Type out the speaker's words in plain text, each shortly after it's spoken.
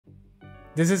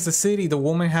This is the city the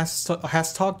woman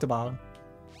has talked about.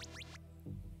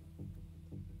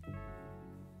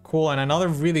 Cool, and another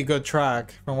really good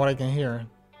track from what I can hear.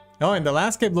 Oh, and the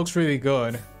landscape looks really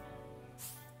good.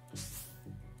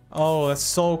 Oh, that's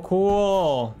so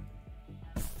cool.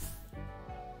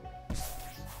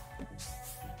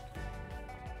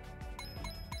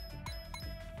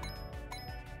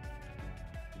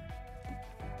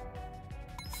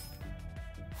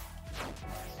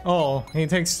 Oh, he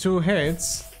takes 2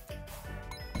 hits.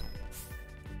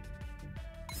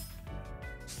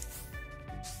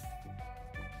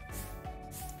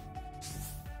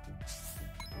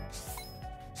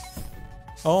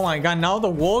 Oh my god, now the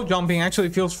wall jumping actually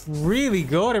feels really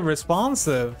good and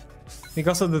responsive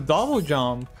because of the double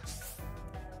jump.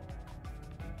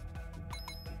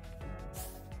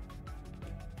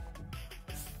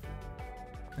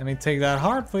 Let me take that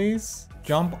heart, please.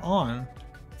 Jump on.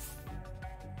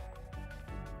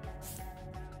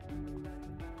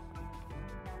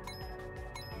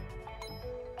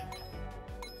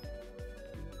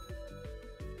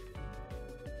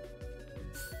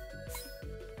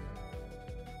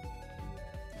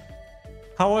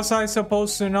 How was I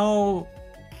supposed to know?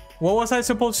 What was I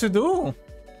supposed to do?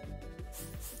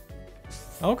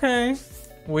 Okay,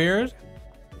 weird.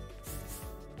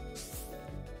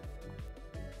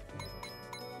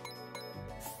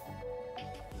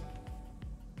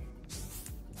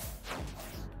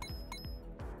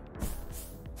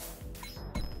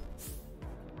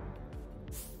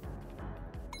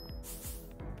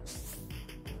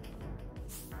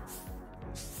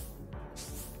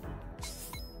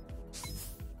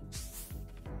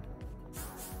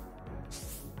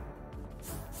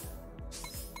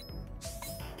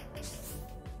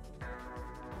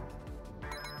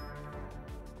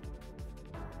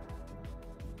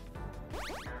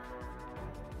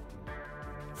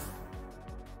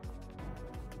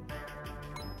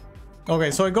 Okay,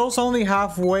 so it goes only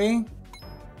halfway.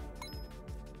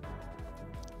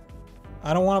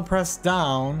 I don't want to press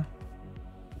down.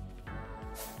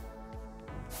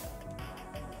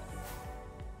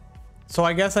 So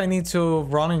I guess I need to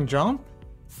run and jump?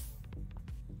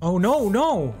 Oh, no,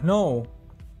 no, no.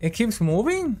 It keeps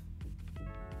moving?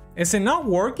 Is it not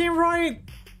working right?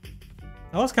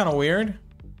 That was kind of weird.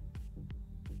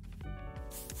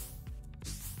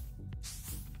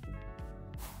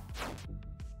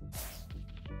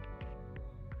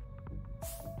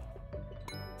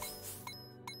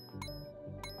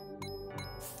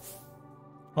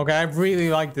 Okay, I really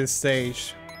like this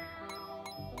stage.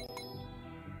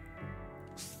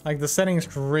 Like, the setting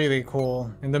is really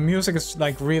cool. And the music is,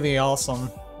 like, really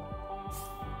awesome.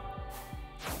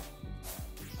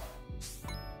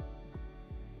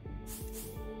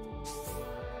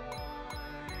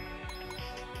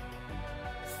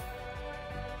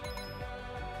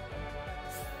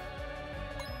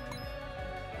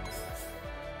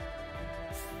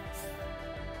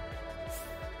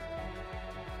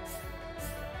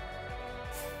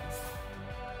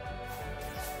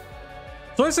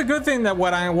 So it's a good thing that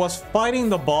when I was fighting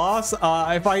the boss,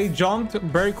 if I jumped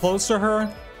very close to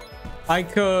her, I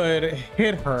could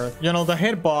hit her. You know, the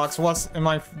hitbox was in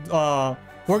my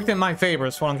worked in my favor,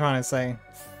 is what I'm trying to say.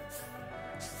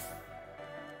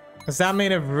 Because that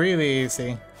made it really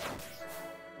easy.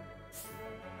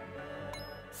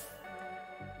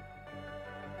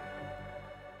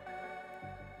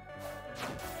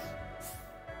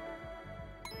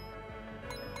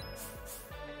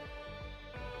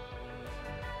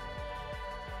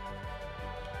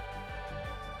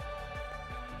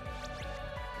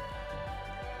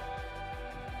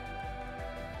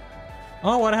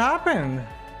 Oh, what happened?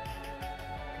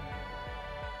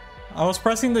 I was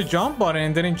pressing the jump button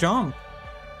and didn't jump.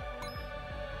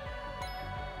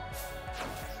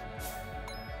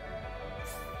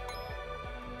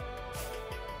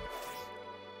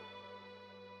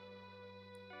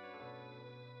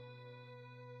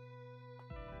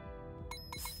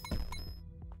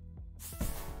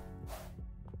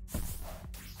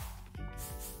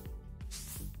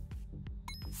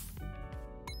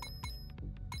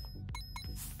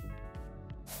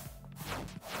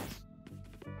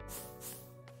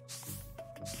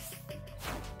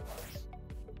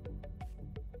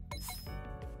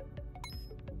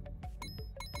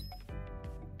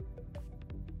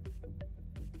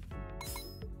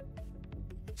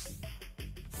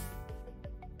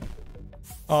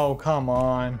 Oh, come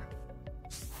on.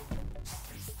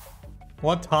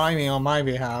 What timing on my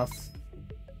behalf?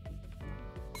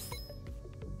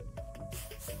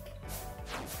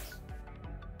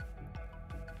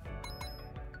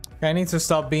 I need to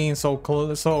stop being so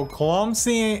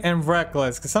clumsy and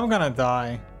reckless, because I'm gonna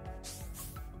die.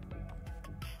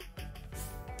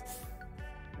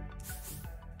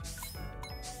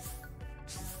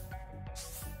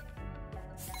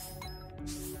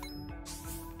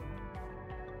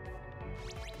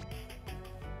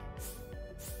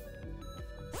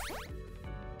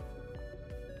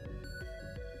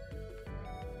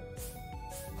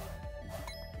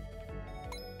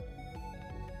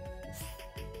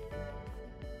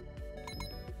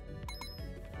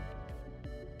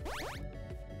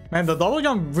 Man, the double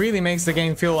jump really makes the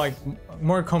game feel like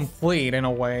more complete in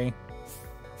a way.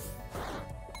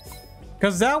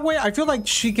 Because that way, I feel like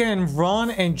she can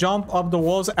run and jump up the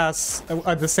walls at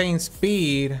the same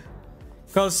speed.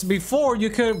 Because before, you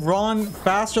could run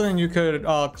faster than you could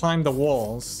climb the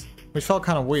walls, which felt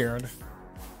kind of weird.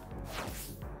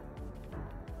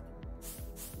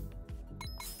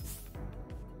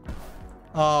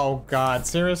 Oh god,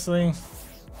 seriously?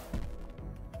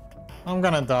 I'm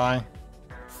gonna die.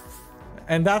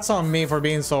 And that's on me for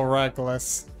being so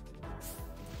reckless.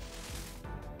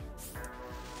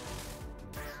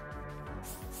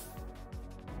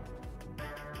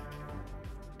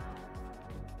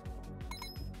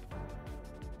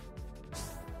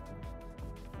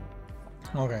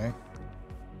 Okay.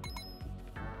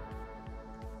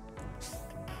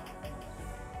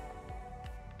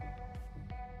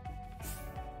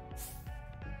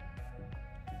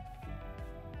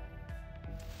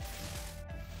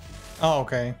 Oh,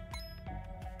 okay.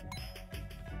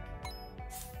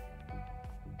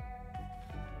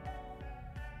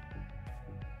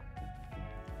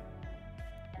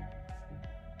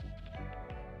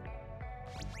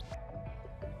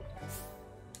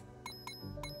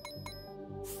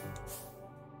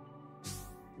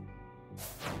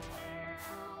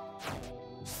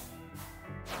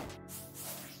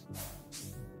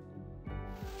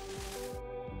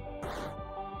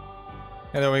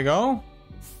 And there we go.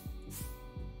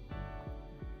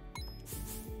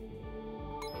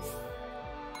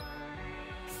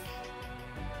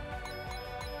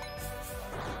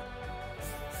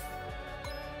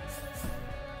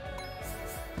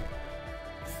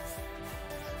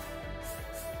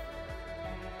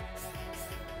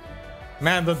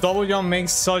 Man, the double jump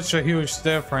makes such a huge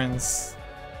difference.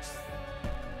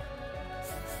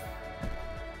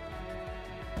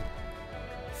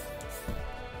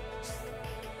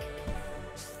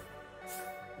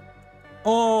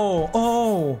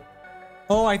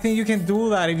 Oh, I think you can do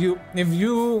that. If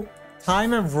you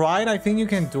time it right, I think you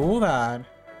can do that.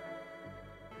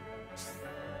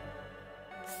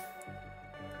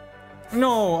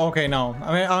 No, okay, no.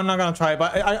 I mean, I'm not gonna try it,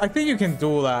 but I think you can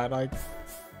do that. Like,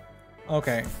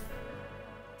 okay.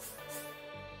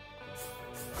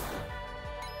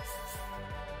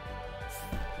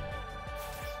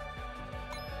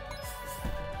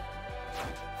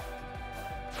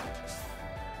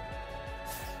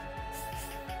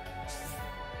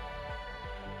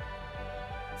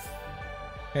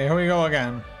 Okay, here we go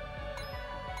again.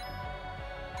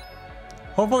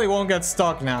 Hopefully it won't get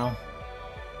stuck now.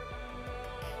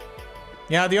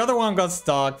 Yeah, the other one got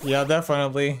stuck. Yeah,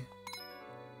 definitely.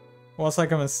 Was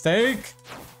like a mistake.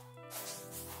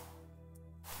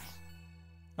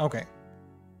 Okay.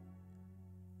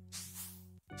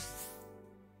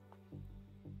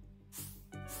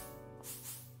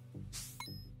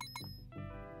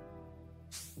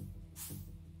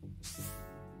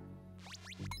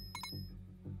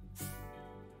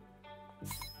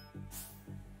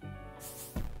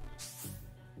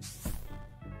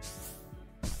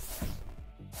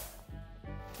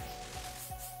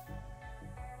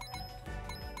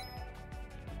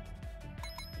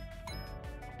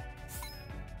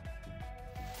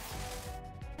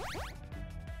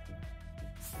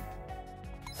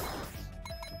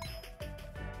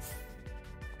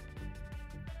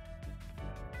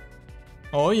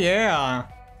 Oh yeah.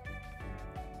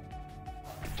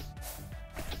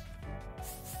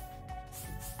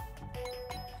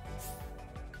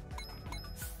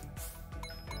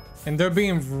 And they're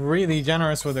being really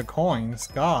generous with the coins.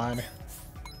 God.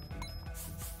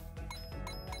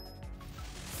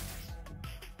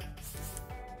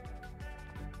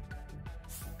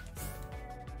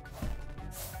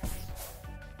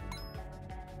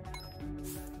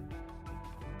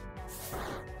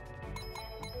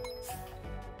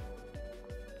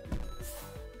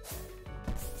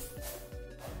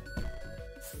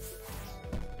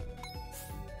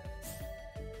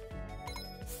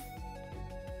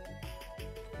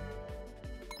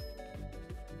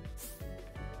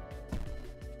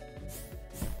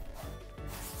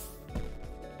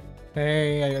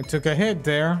 Hey, I took a hit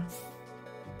there.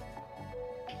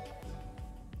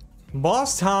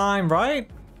 Boss time, right?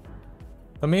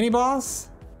 The mini boss?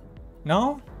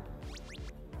 No?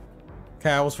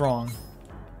 Okay, I was wrong.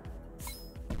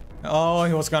 Oh,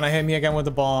 he was gonna hit me again with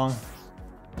the bong.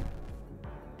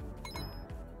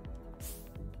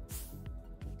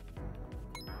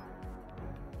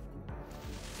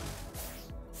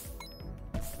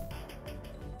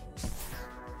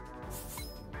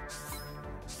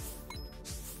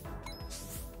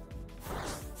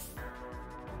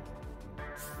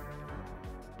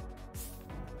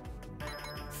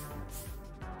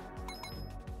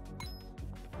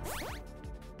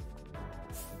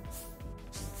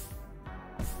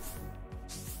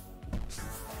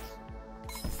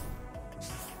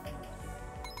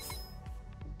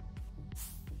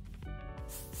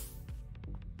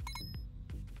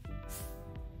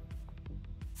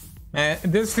 Man,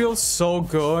 this feels so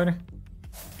good.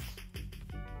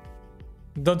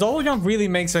 The double jump really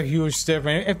makes a huge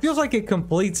difference. It feels like it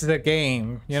completes the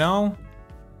game, you know?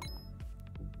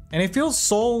 And it feels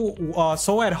so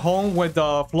so at home with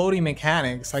the floating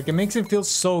mechanics. Like, it makes it feel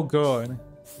so good.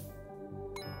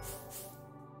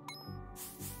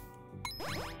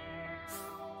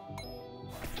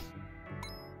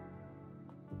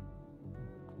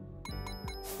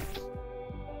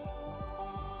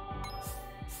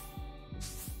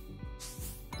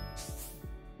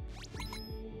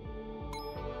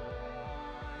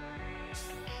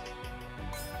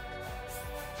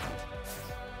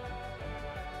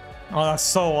 Oh, that's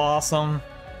so awesome.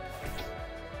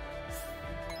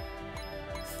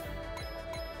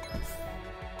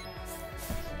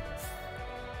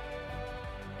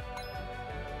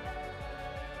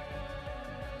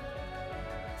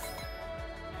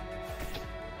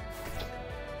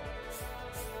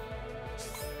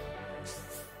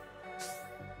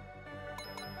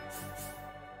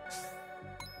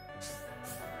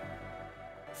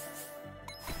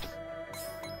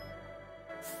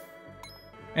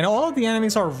 And all of the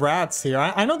enemies are rats here.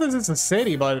 I know this is a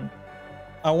city, but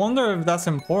I wonder if that's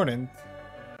important.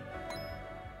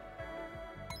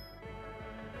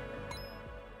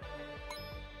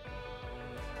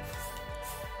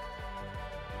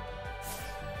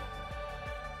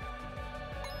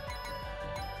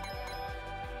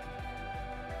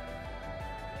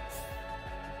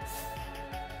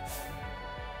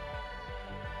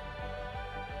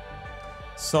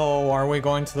 So, are we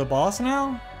going to the boss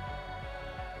now?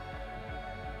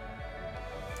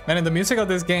 Man, and the music of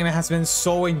this game has been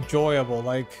so enjoyable,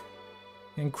 like,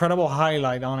 incredible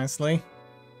highlight, honestly.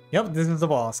 Yep, this is the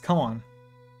boss, come on.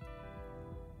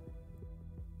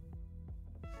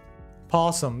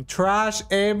 Possum, trash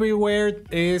everywhere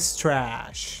is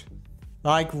trash.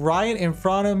 Like right in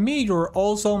front of me, you're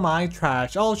also my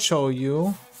trash. I'll show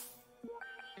you.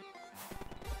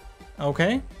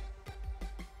 Okay.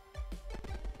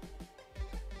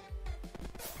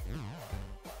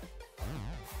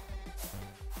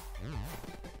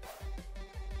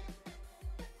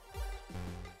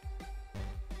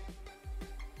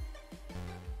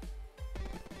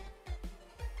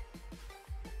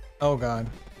 Oh god.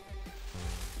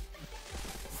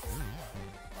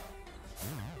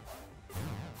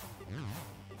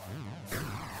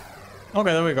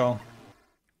 Okay, there we go.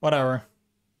 Whatever.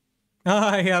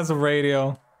 Ah, he has a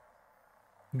radio.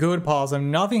 Good, Possum.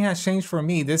 Nothing has changed for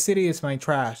me. This city is my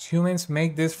trash. Humans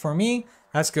make this for me.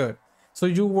 That's good. So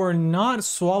you were not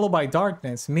swallowed by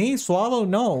darkness. Me? Swallow?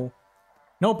 No.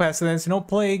 No pestilence, no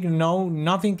plague, no,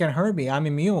 nothing can hurt me. I'm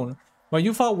immune. But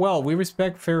you fought well. We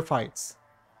respect fair fights.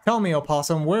 Tell me,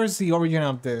 Opossum, where's the origin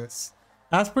of this?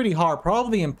 That's pretty hard,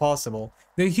 probably impossible.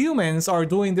 The humans are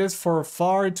doing this for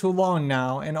far too long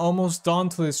now and almost done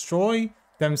to destroy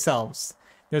themselves.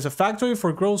 There's a factory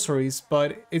for groceries,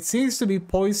 but it seems to be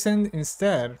poisoned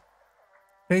instead.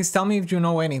 Please tell me if you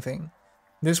know anything.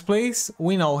 This place,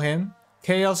 we know him.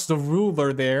 Chaos the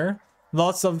ruler there.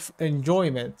 Lots of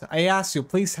enjoyment. I ask you,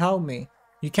 please help me.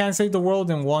 You can't save the world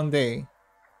in one day.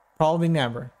 Probably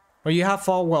never. But you have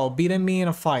fought well, beaten me in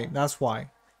a fight, that's why.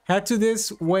 Head to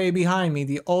this way behind me,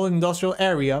 the old industrial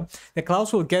area. The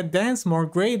clouds will get dense, more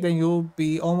gray, then you'll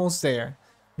be almost there.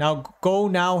 Now go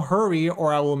now, hurry,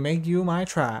 or I will make you my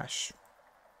trash.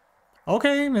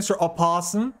 Okay, Mr.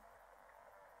 Opossum.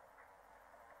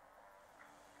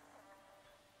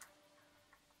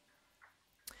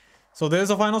 So there's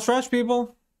the final stretch,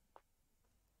 people.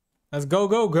 Let's go,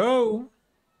 go, go.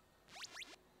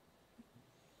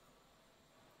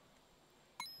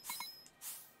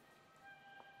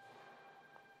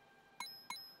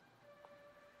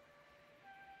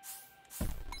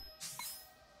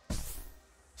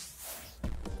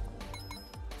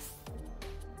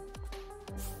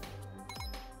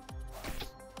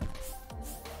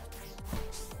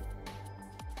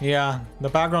 Yeah, the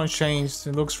background changed.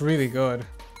 It looks really good.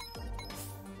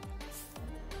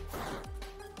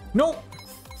 No!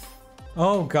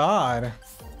 Oh god.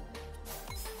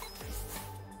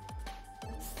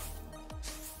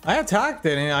 I attacked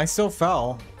it and I still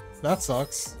fell. That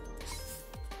sucks.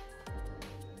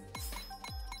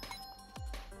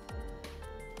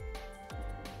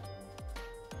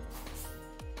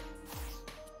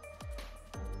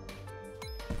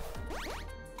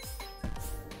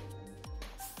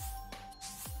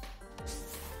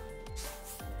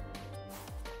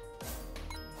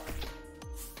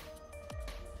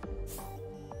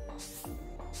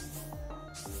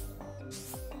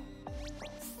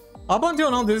 Up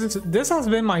until now, this has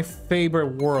been my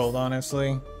favorite world,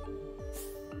 honestly.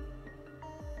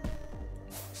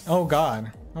 Oh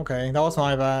god. Okay, that was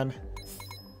my bad.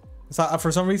 So,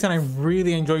 for some reason, I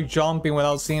really enjoy jumping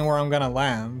without seeing where I'm gonna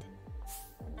land.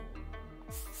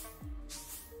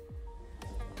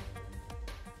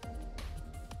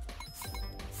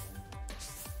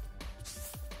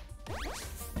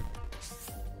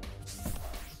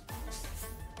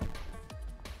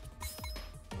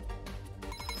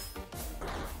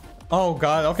 Oh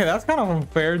god, okay, that's kind of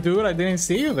unfair, dude. I didn't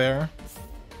see you there.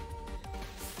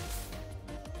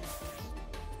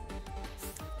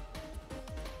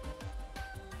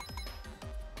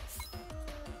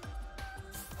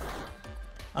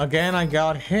 Again, I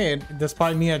got hit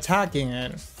despite me attacking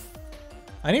it.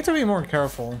 I need to be more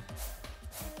careful.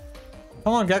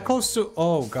 Come on, get close to...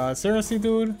 Oh god, seriously,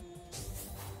 dude?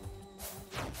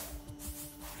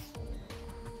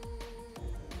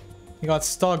 He got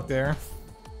stuck there.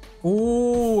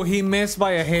 Ooh, he missed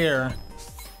by a hair.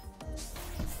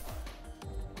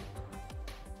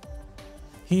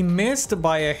 He missed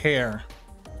by a hair.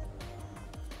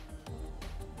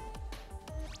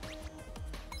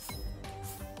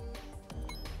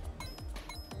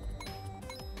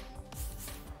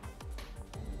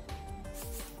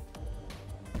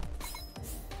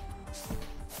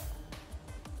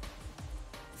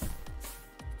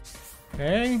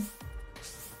 Okay.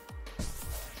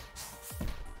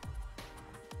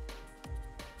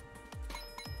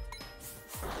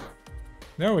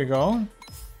 There we go.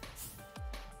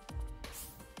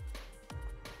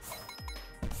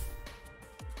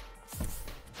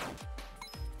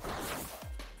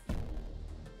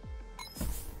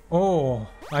 Oh,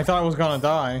 I thought I was gonna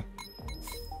die.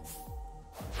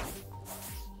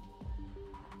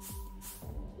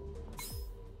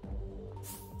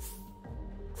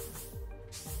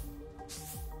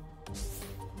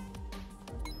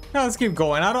 Yeah, let's keep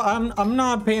going. I'm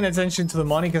not paying attention to the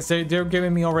money because they're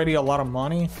giving me already a lot of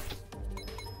money.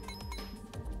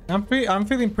 I'm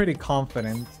feeling pretty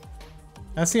confident.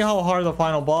 Let's see how hard the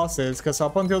final boss is, because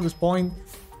up until this point,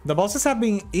 the bosses have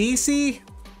been easy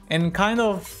and kind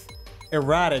of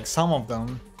erratic, some of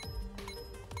them.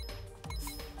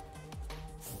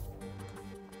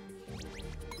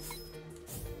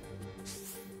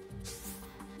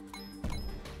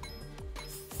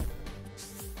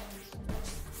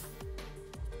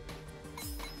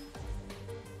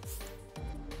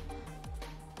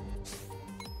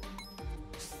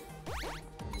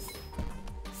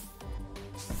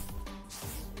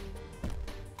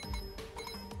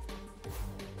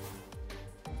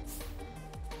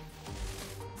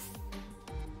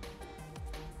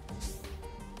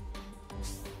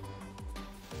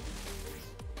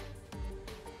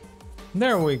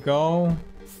 There we go.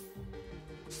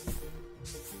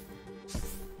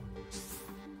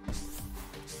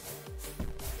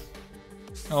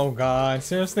 Oh god,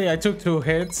 seriously? I took 2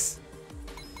 hits.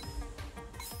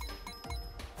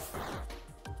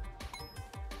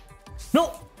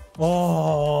 No!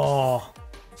 Oh.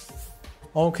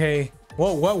 Okay.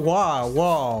 Whoa,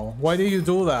 whoa. Why did you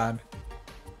do that?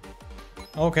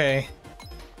 Okay.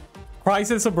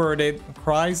 Crisis averted.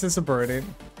 Crisis averted.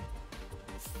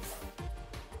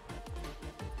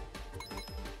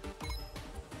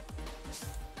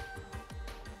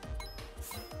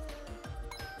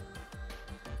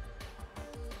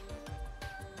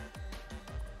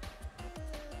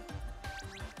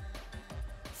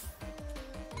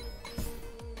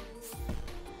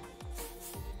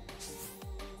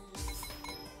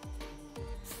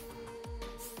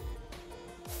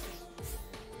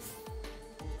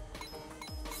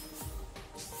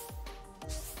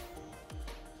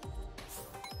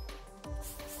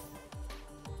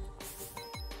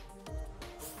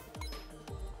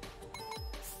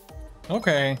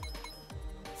 Okay.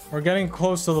 We're getting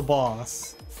close to the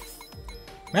boss.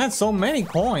 Man, so many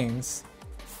coins.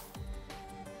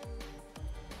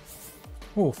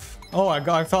 Oof. Oh,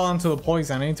 I fell into the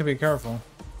poison. I need to be careful.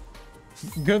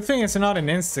 Good thing it's not an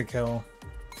insta-kill.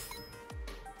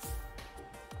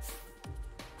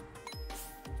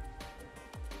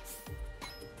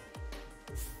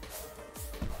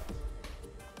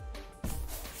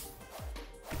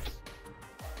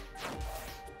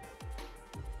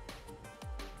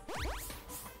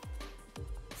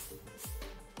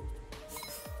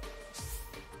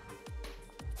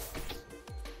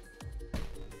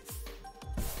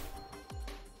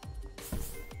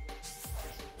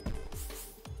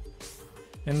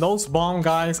 And those bomb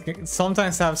guys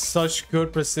sometimes have such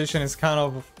good precision, it's kind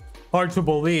of hard to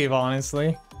believe,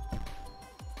 honestly.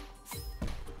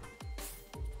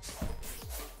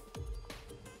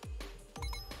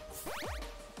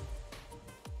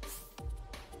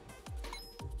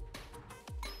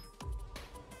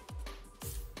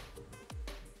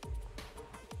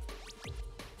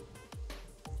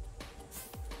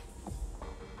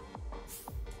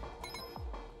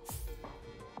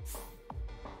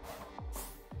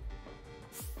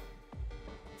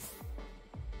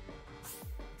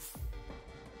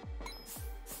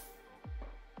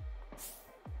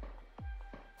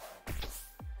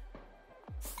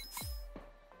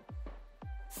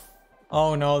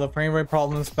 Oh no, the frame rate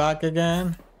problem's back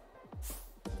again.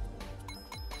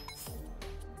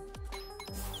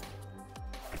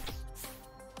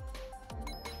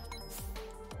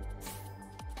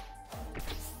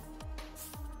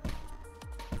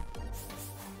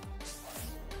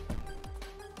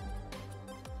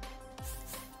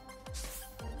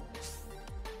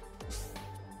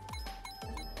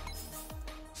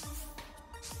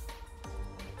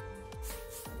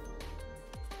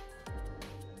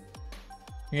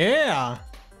 Yeah.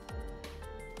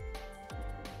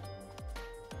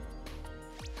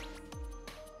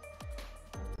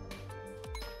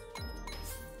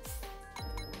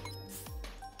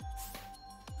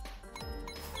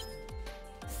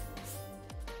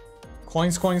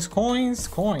 Coins, coins, coins,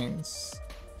 coins.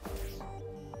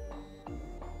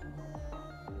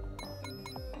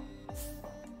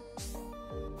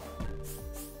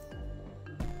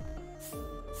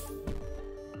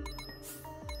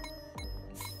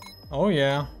 Oh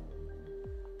yeah.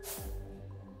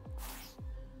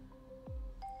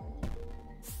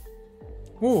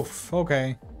 Oof,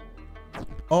 okay.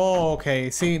 Oh, okay.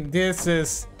 See, this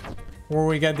is where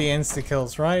we get the insta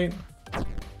kills, right?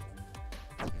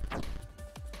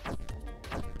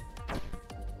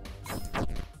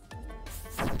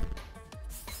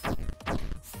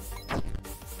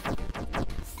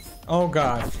 Oh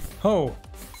god. Oh.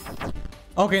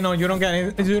 Okay, no, you don't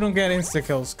get insta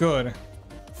kills. Good.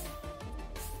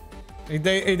 You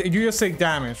just take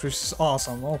damage, which is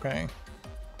awesome. Okay.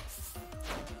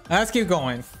 Let's keep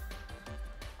going.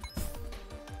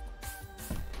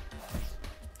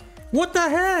 What the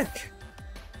heck?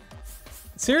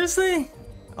 Seriously?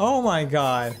 Oh my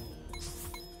god.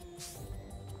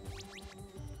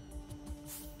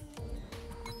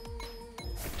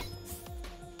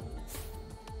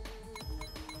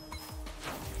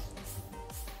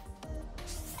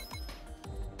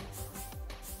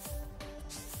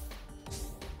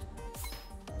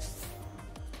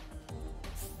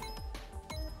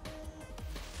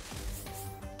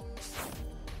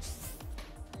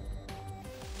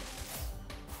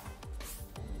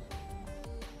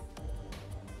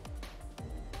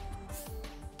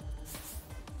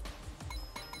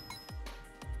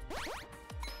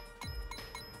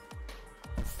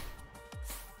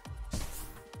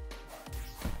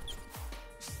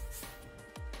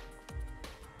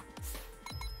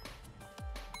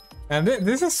 And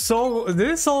this is so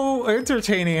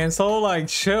entertaining and so like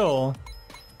chill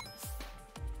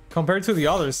compared to the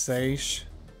other stage.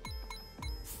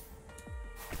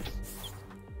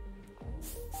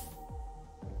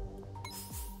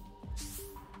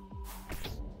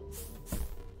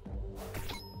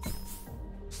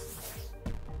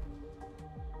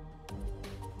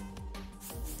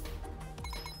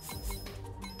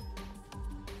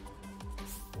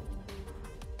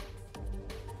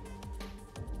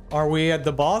 Are we at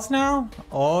the boss now?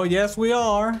 Oh yes we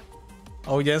are.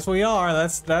 Oh yes we are.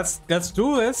 Let's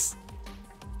do this.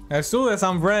 Let's do this.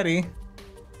 I'm ready.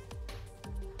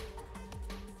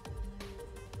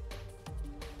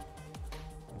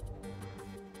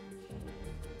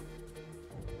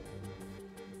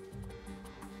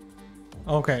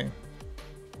 Okay.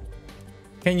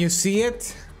 Can you see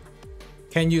it?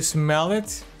 Can you smell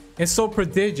it? It's so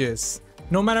prodigious.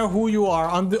 No matter who you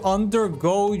are,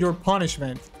 undergo your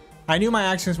punishment. I knew my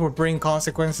actions would bring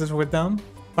consequences with them,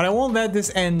 but I won't let this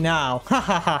end now. Ha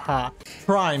ha ha ha.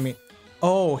 Try me.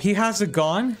 Oh, he has a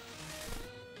gun?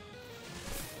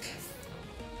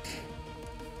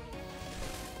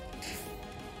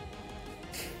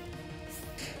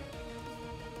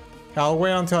 I'll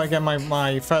wait until I get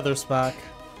my feathers back.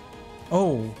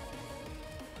 Oh.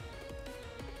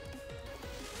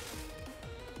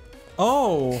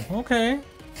 Oh, okay.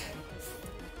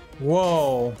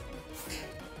 Whoa.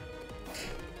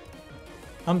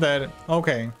 I'm dead.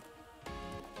 Okay.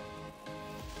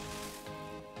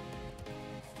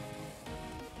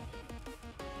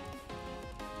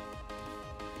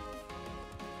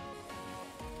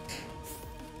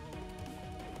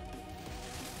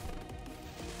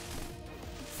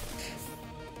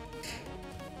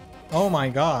 Oh my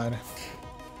god.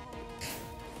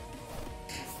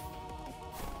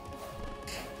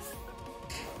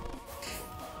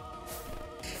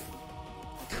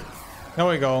 There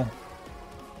we go.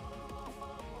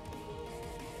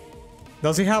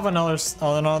 Does he have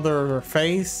another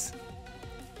face?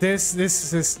 This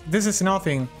is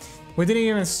nothing. We didn't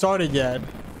even start it yet.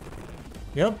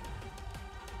 Yep.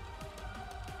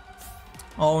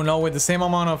 Oh no, with the same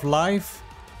amount of life?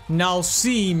 Now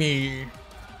see me.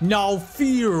 Now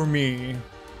fear me.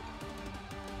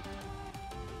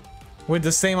 With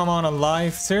the same amount of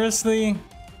life? Seriously?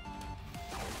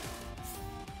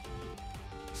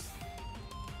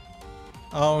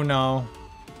 Oh no.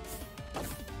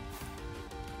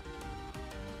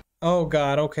 Oh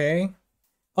god, okay.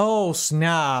 Oh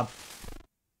snap.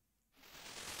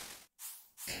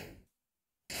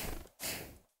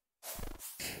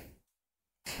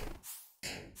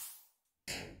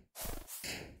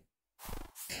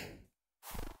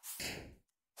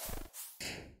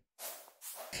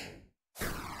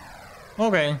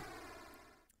 Okay.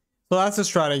 So that's the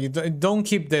strategy. Don't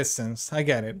keep distance. I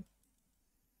get it.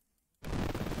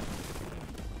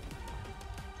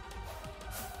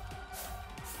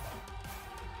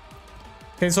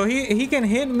 Okay, so he can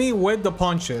hit me with the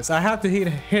punches. I have to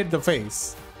hit the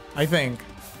face, I think.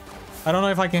 I don't know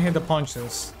if I can hit the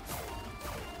punches.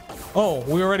 Oh,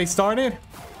 we already started?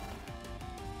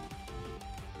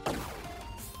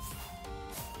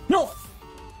 No!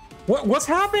 What's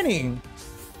happening?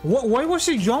 Why was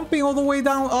she jumping all the way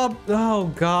down up?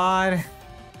 Oh god.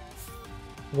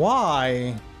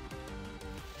 Why?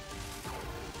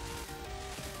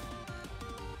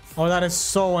 Oh, that is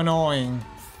so annoying.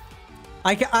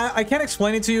 I can't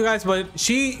explain it to you guys, but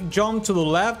she jumped to the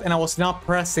left and I was not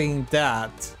pressing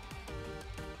that.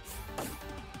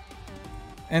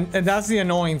 And that's the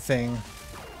annoying thing.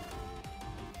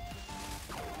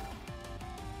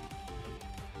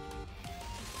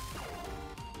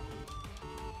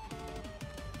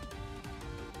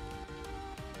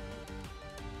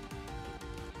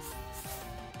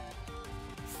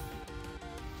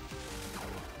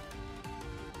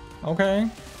 Okay.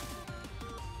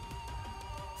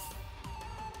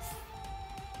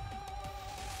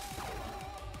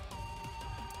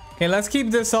 Okay, let's keep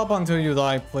this up until you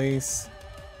die, please.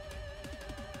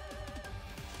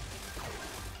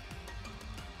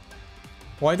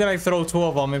 Why did I throw two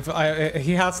of them? If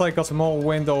he has like a small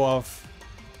window of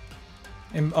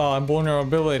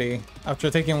vulnerability after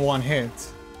taking one hit.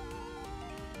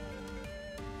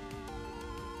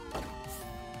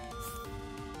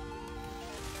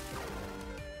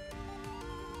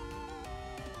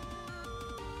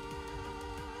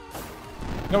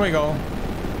 There we go.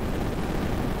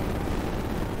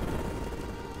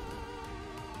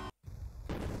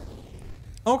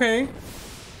 Okay.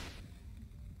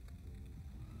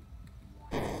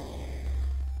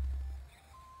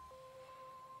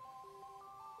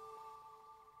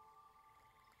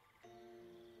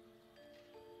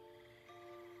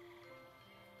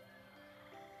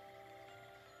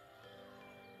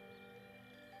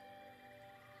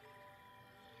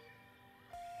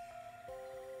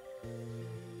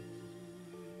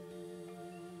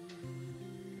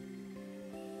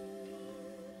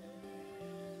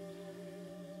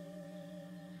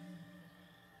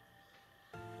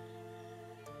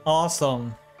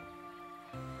 Awesome.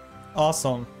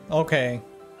 Awesome. Okay.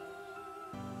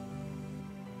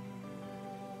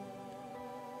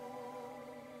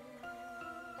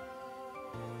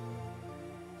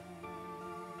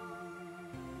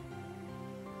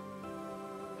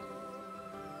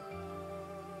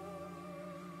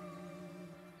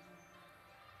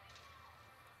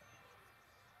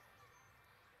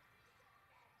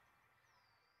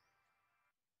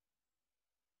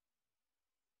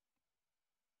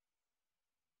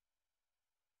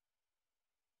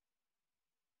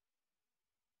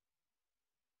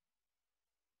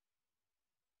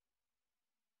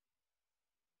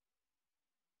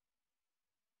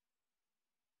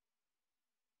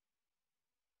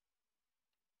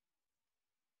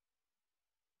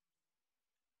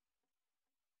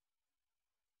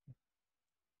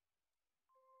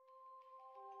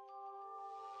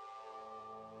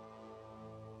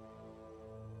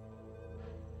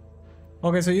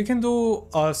 Okay, so you can do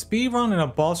a speed run and a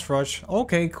boss rush.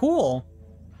 Okay, cool.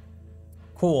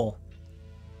 Cool.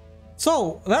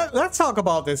 So let's talk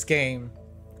about this game.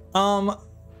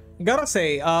 Gotta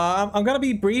say, I'm gonna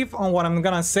be brief on what I'm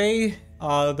gonna say.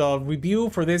 The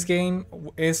review for this game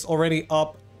is already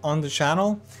up on the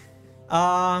channel.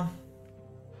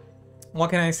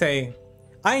 What can I say?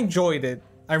 I enjoyed it.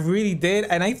 I really did,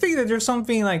 and I think that there's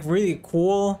something like really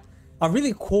cool, a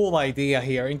really cool idea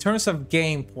here in terms of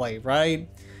gameplay, right?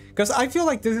 Because I feel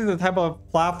like this is the type of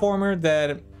platformer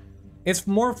that it's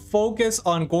more focused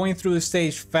on going through the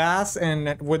stage fast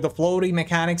and with the floating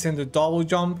mechanics and the double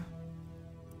jump.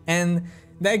 And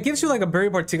that gives you like a very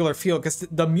particular feel because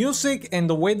the music and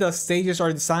the way the stages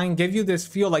are designed give you this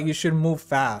feel like you should move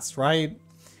fast, right?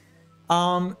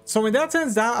 So in that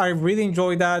sense, that I really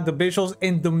enjoyed that. The visuals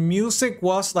and the music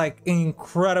was like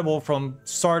incredible from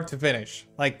start to finish,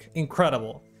 like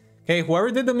incredible. Okay,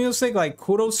 whoever did the music, like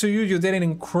kudos to you. You did an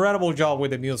incredible job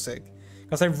with the music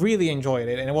because I really enjoyed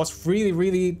it and it was really,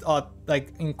 really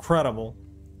like incredible.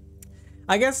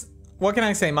 I guess what can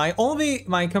I say?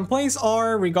 My complaints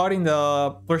are regarding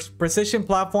the precision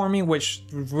platforming, which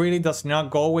really does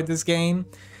not go with this game,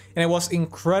 and it was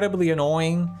incredibly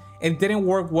annoying. It didn't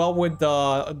work well with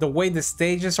the way the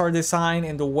stages are designed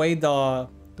and the way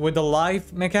with the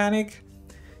life mechanic.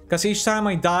 Because each time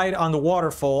I died on the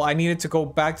waterfall, I needed to go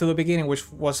back to the beginning,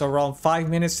 which was around 5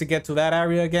 minutes to get to that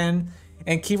area again,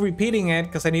 and keep repeating it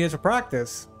because I needed to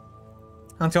practice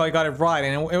until I got it right.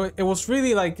 And it was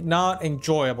really like not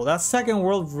enjoyable. That second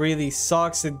world really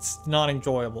sucks. It's not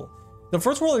enjoyable. The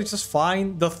first world is just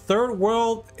fine. The third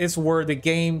world is where the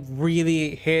game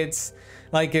really hits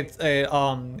like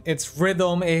its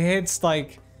rhythm. It hits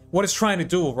like what it's trying to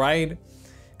do, right?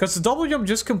 Because the double jump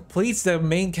just completes the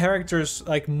main character's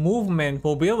like movement,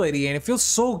 mobility, and it feels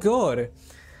so good.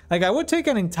 Like I would take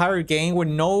an entire game with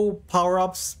no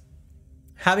power-ups,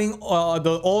 having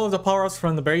all of the power-ups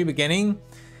from the very beginning,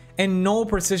 and no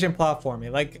precision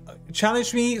platforming. Like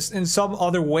challenge me in some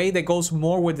other way that goes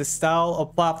more with the style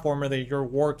of platformer that you're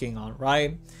working on,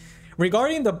 right?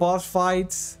 Regarding the boss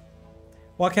fights,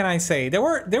 what can I say? They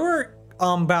were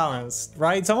balanced,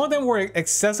 right? Some of them were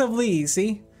excessively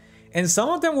easy, and some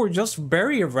of them were just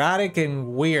very erratic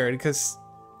and weird. Because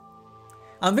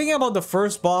I'm thinking about the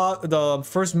first boss, the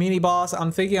first mini boss.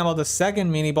 I'm thinking about the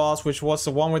second mini boss, which was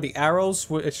the one with the arrows,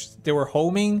 which they were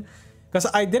homing. Because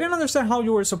I didn't understand how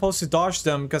you were supposed to dodge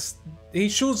them, because he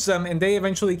shoots them and they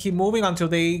eventually keep moving until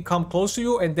they come close to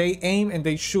you and they aim and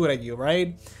they shoot at you,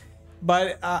 right?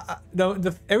 But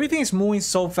everything is moving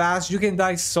so fast, you can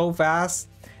die so fast,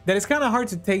 that it's kind of hard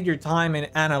to take your time and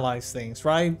analyze things,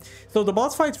 right? So the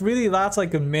boss fights really last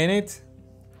like a minute,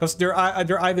 because they're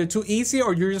either too easy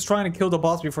or you're just trying to kill the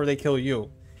boss before they kill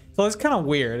you. So it's kind of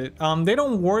weird. They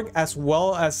don't work as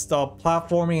well as the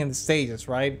platforming and the stages,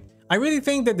 right? I really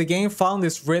think that the game found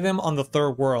this rhythm on the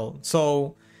third world.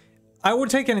 So I would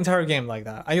take an entire game like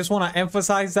that. I just want to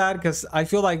emphasize that because I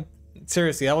feel like,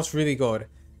 seriously, that was really good.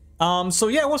 So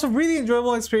yeah, it was a really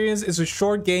enjoyable experience. It's a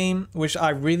short game, which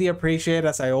I really appreciate,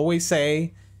 as I always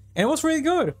say. And it was really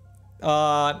good.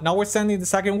 Notwithstanding the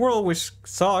second world, which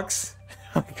sucks.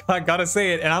 I gotta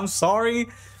say it. And I'm sorry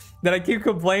that I keep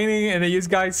complaining and that you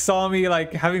guys saw me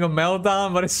like having a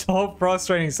meltdown, but it's so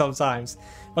frustrating sometimes.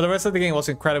 But the rest of the game was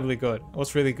incredibly good. It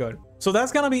was really good. So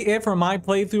that's gonna be it for my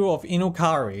playthrough of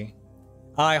Inukari.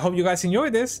 I hope you guys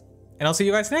enjoyed this, and I'll see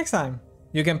you guys next time.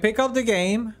 You can pick up the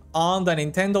game on the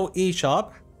Nintendo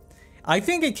eShop. I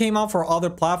think it came out for other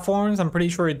platforms. I'm pretty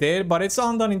sure it did, but it's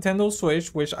on the Nintendo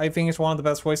Switch, which I think is one of the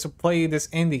best ways to play this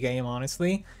indie game,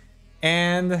 honestly.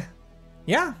 And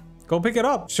yeah, go pick it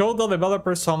up. Show the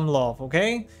developers some love,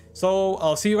 okay? So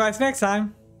I'll see you guys next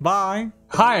time. Bye.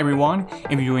 Hi everyone.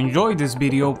 If you enjoyed this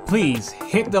video, please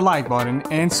hit the like button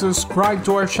and subscribe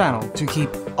to our channel to keep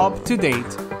up to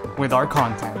date with our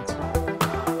content.